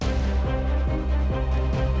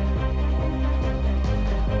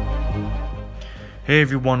Hey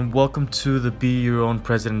everyone, welcome to the Be Your Own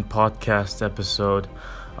President podcast episode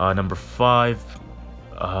number 5.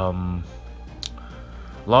 A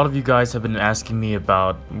lot of you guys have been asking me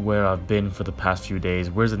about where I've been for the past few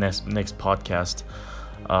days. Where's the next podcast?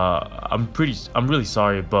 I'm really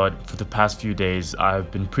sorry, but for the past few days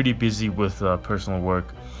I've been pretty busy with personal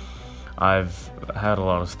work. I've had a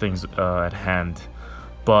lot of things at hand,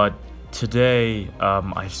 but today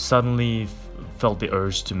I suddenly felt the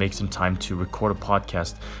urge to make some time to record a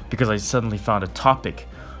podcast because I suddenly found a topic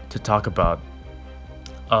to talk about.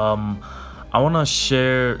 I want to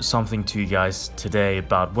share something to you guys today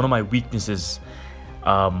about one of my weaknesses.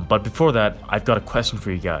 But before that, I've got a question for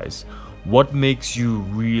you guys. What makes you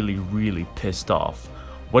really, really pissed off?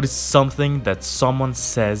 What is something that someone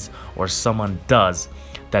says or someone does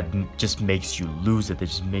that just makes you lose it, that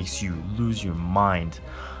just makes you lose your mind?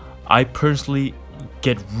 I personally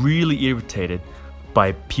get really irritated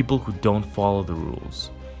by people who don't follow the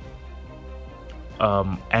rules.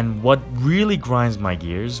 And what really grinds my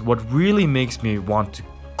gears, what really makes me want to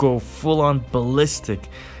go full on ballistic,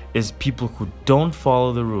 is people who don't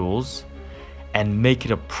follow the rules and make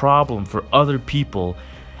it a problem for other people.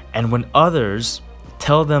 And when others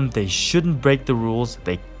tell them they shouldn't break the rules,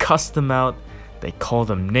 they cuss them out, they call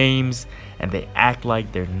them names, and they act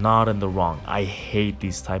like they're not in the wrong. I hate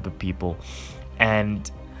these type of people. And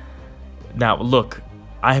now look,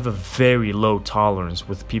 I have a very low tolerance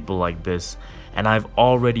with people like this, and I've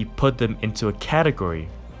already put them into a category.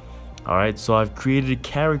 Alright, so I've created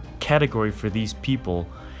a category for these people,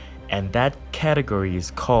 and that category is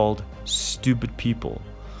called stupid people.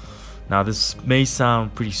 Now this may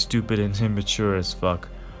sound pretty stupid and immature as fuck,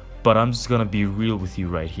 but I'm just gonna be real with you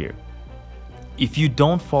right here. If you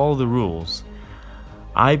don't follow the rules,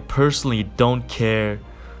 I personally don't care.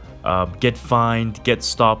 Get fined, get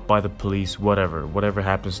stopped by the police, whatever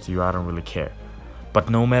happens to you, I don't really care. But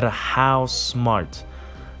no matter how smart,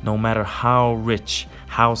 no matter how rich,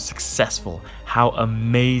 how successful, how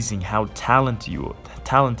amazing, how talented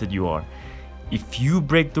you are, if you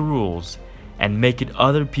break the rules and make it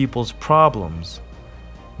other people's problems,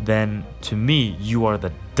 then to me you are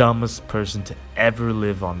the dumbest person to ever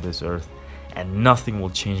live on this earth, and nothing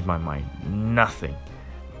will change my mind. Nothing.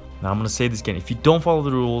 Now I'm gonna say this again. If you don't follow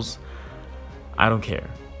the rules, I don't care.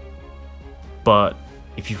 But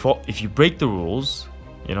if you break the rules,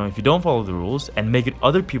 if you don't follow the rules and make it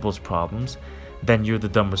other people's problems, then you're the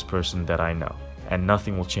dumbest person that I know, and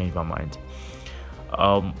nothing will change my mind.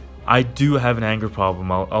 I do have an anger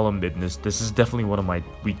problem. I'll admit this. This is definitely one of my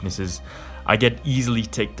weaknesses. I get easily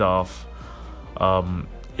ticked off.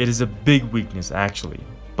 It is a big weakness actually.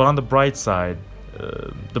 But on the bright side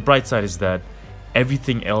is that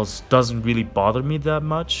everything else doesn't really bother me that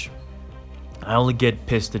much. I only get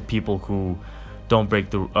pissed at people who don't break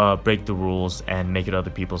the rules and make it other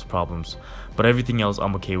people's problems. But everything else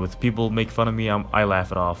I'm okay with. People make fun of me, I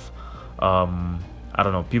laugh it off. I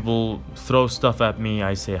don't know. People throw stuff at me,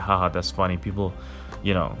 I say, haha, that's funny. People,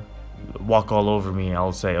 walk all over me,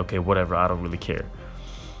 I'll say, okay, whatever, I don't really care.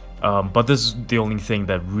 But this is the only thing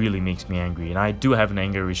that really makes me angry, and I do have an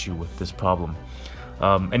anger issue with this problem.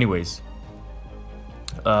 Anyways,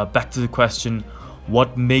 back to the question,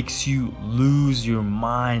 what makes you lose your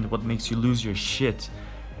mind? What makes you lose your shit?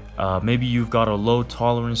 Maybe you've got a low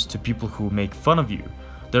tolerance to people who make fun of you.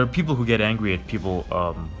 There are people who get angry at people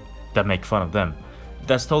that make fun of them.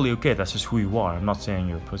 That's totally okay. That's just who you are. I'm not saying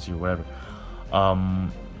you're a pussy or whatever.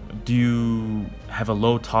 Do you have a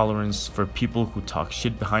low tolerance for people who talk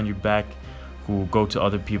shit behind your back, who go to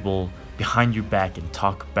other people behind your back and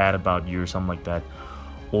talk bad about you or something like that?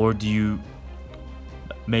 Or do you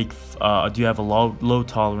have a low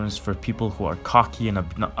tolerance for people who are cocky and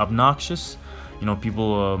obnoxious?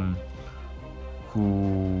 People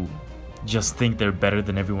who just think they're better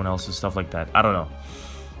than everyone else and stuff like that. I don't know.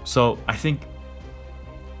 So I think,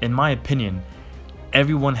 in my opinion,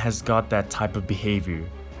 everyone has got that type of behavior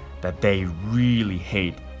that they really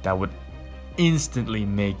hate, that would instantly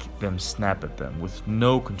make them snap at them with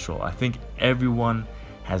no control. I think everyone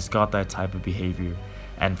has got that type of behavior,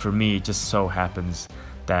 and for me it just so happens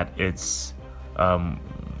that it's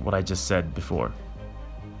what I just said before.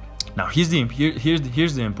 Now here's the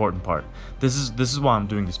important part. This is why I'm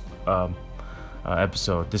doing this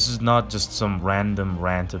episode. This is not just some random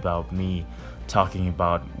rant about me talking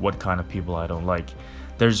about what kind of people I don't like.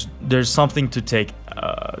 There's something to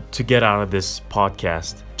get out of this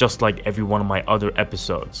podcast, just like every one of my other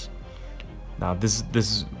episodes. Now this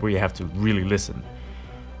is where you have to really listen.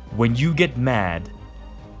 When you get mad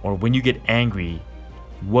or when you get angry,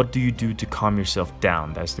 What do you do to calm yourself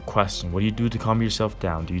down? That's the question. What do you do to calm yourself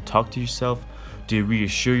down? Do you talk to yourself? Do you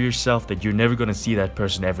reassure yourself that you're never going to see that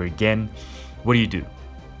person ever again? What do you do?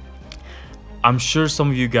 I'm sure some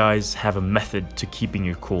of you guys have a method to keeping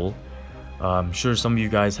your cool. I'm sure some of you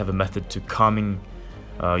guys have a method to calming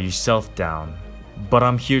yourself down. But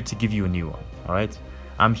I'm here to give you a new one, all right?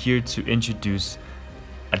 I'm here to introduce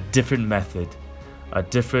a different method, a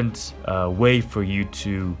different way for you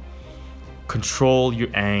to control your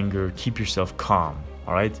anger, keep yourself calm,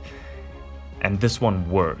 all right? And this one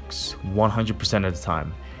works 100% of the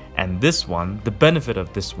time. And this one, the benefit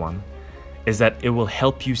of this one, is that it will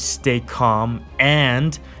help you stay calm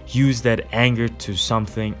and use that anger to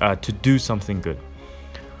do something good.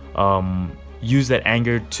 Use that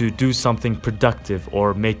anger to do something productive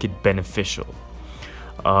or make it beneficial.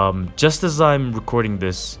 Just as I'm recording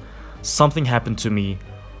this, something happened to me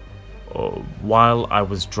while I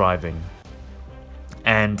was driving,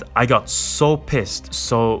 and I got so pissed,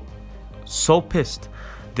 so pissed.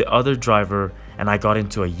 The other driver and I got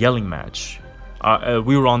into a yelling match.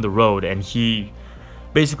 We were on the road, and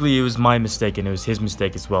basically it was my mistake and it was his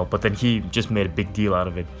mistake as well, but then he just made a big deal out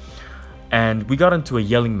of it. And we got into a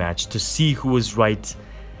yelling match to see who was right,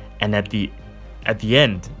 and at the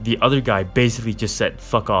end, the other guy basically just said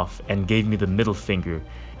fuck off and gave me the middle finger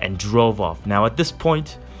and drove off. Now at this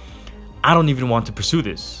point, I don't even want to pursue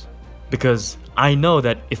this, because I know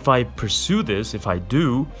that if I pursue this, if I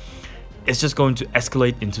do, it's just going to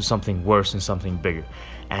escalate into something worse and something bigger.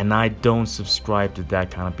 And I don't subscribe to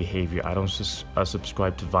that kind of behavior. I don't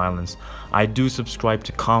subscribe to violence. I do subscribe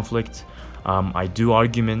to conflict. I do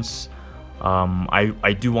arguments.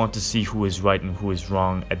 I do want to see who is right and who is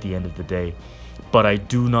wrong at the end of the day. But I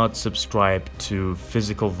do not subscribe to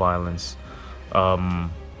physical violence.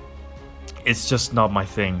 It's just not my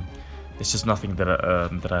thing. It's just nothing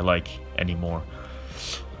that I like anymore.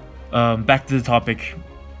 Back to the topic.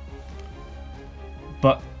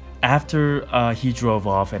 But after he drove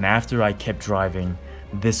off and after I kept driving,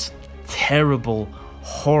 this terrible,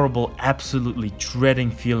 horrible, absolutely dreading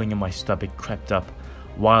feeling in my stomach crept up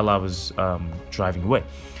while I was driving away.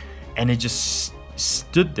 And it just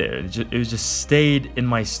stood there. It just stayed in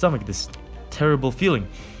my stomach, this terrible feeling.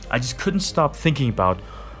 I just couldn't stop thinking about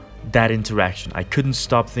that interaction. I couldn't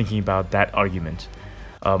stop thinking about that argument.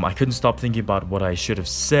 I couldn't stop thinking about what I should have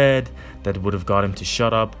said that would have got him to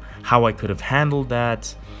shut up, how I could have handled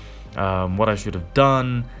that, what I should have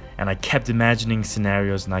done. And I kept imagining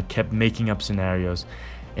scenarios, and I kept making up scenarios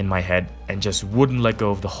in my head, and just wouldn't let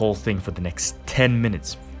go of the whole thing for the next 10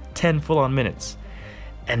 minutes, 10 full-on minutes.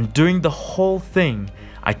 And during the whole thing,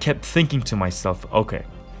 I kept thinking to myself, okay,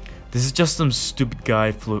 this is just some stupid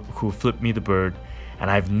guy who flipped me the bird,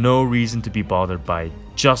 and I have no reason to be bothered by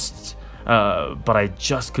but I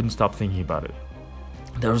just couldn't stop thinking about it.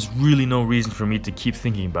 There was really no reason for me to keep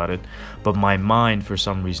thinking about it, but my mind for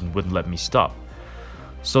some reason wouldn't let me stop.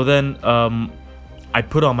 So then I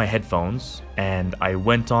put on my headphones and I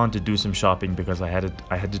went on to do some shopping, because I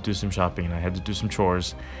had to do some shopping and I had to do some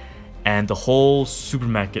chores, and the whole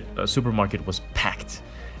supermarket was packed.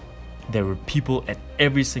 There were people at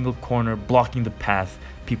every single corner blocking the path,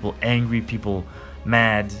 people angry, people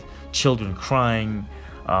mad, children crying,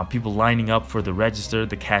 people lining up for the register,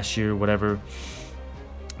 the cashier, whatever.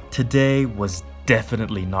 Today was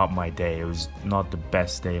definitely not my day. It was not the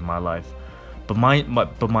best day in my life. But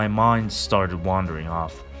my mind started wandering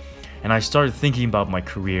off. And I started thinking about my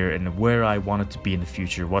career and where I wanted to be in the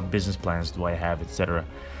future, what business plans do I have, etc.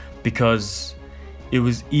 Because it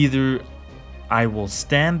was either I will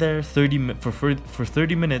stand there for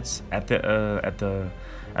 30 minutes at the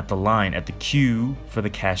line, at the queue for the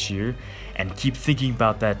cashier, and keep thinking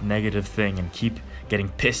about that negative thing and keep getting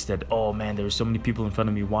pissed at, oh man, there are so many people in front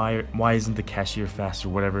of me, why isn't the cashier faster,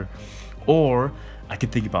 whatever. Or I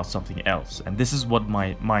could think about something else. And this is what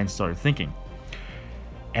my mind started thinking.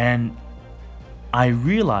 And I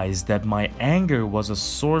realized that my anger was a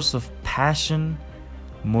source of passion,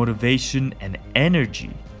 motivation, and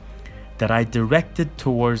energy that I directed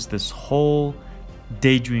towards this whole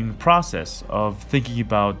daydreaming process of thinking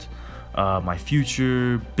about my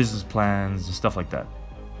future, business plans, and stuff like that.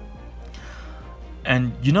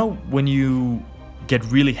 And you know, when you get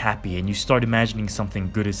really happy and you start imagining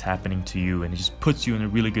something good is happening to you and it just puts you in a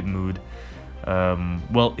really good mood,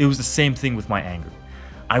 well, it was the same thing with my anger.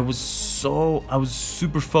 I was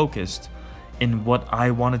super focused in what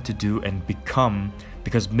I wanted to do and become,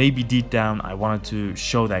 because maybe deep down I wanted to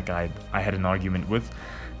show that guy I had an argument with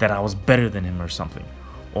that I was better than him or something.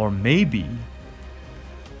 Or maybe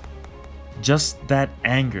just that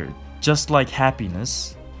anger, just like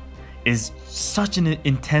happiness, is such an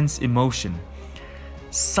intense emotion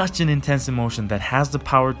such an intense emotion that has the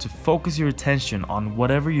power to focus your attention on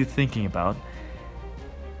whatever you're thinking about.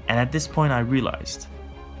 And at this point I realized,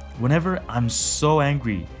 whenever I'm so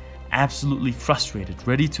angry, absolutely frustrated,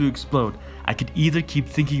 ready to explode, I could either keep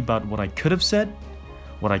thinking about what I could have said,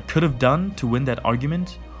 what I could have done to win that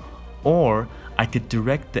argument, or I could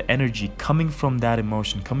direct the energy coming from that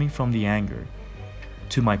emotion, coming from the anger,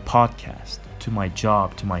 to my podcast, to my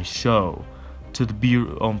job, to my show, to the Be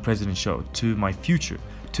Your Own President show, to my future,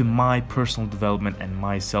 to my personal development and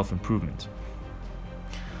my self-improvement.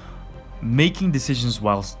 Making decisions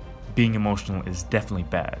whilst being emotional is definitely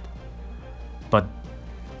bad, but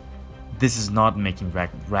this is not making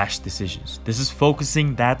rash decisions. This is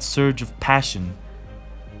focusing that surge of passion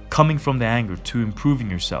coming from the anger to improving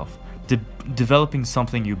yourself, developing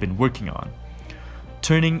something you've been working on,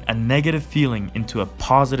 turning a negative feeling into a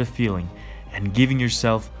positive feeling, and giving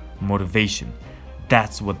yourself motivation.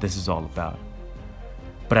 That's what this is all about.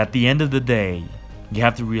 But at the end of the day, you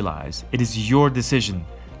have to realize it is your decision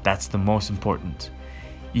that's the most important.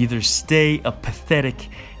 Either stay a pathetic,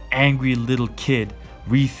 angry little kid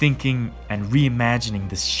rethinking and reimagining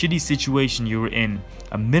the shitty situation you were in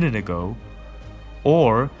a minute ago,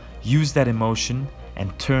 or use that emotion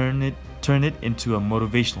and turn it into a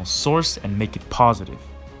motivational source and make it positive.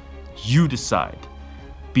 You decide.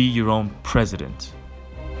 Be your own president.